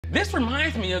This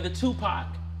reminds me of the Tupac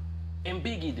and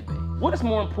Biggie debate. What is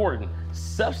more important,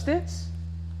 substance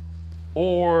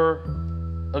or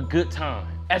a good time?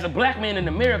 As a black man in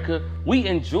America, we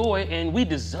enjoy and we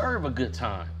deserve a good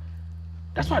time.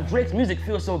 That's why Drake's music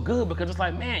feels so good, because it's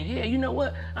like, man, yeah, you know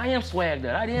what? I am swagged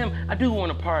out. I do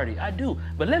want to party. I do.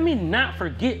 But let me not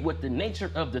forget what the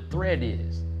nature of the thread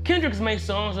is. Kendrick's made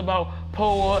songs about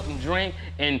pull up and drink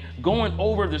and going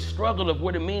over the struggle of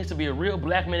what it means to be a real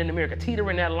black man in America,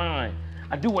 teetering that line.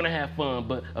 I do want to have fun,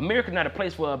 but America's not a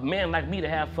place for a man like me to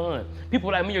have fun.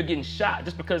 People like me are getting shot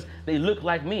just because they look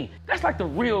like me. That's like the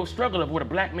real struggle of what a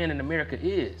black man in America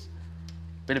is.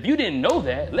 But if you didn't know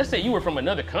that, let's say you were from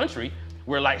another country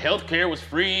where like healthcare was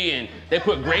free and they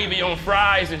put gravy on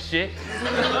fries and shit,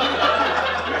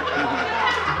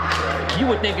 you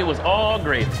would think it was all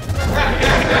gravy.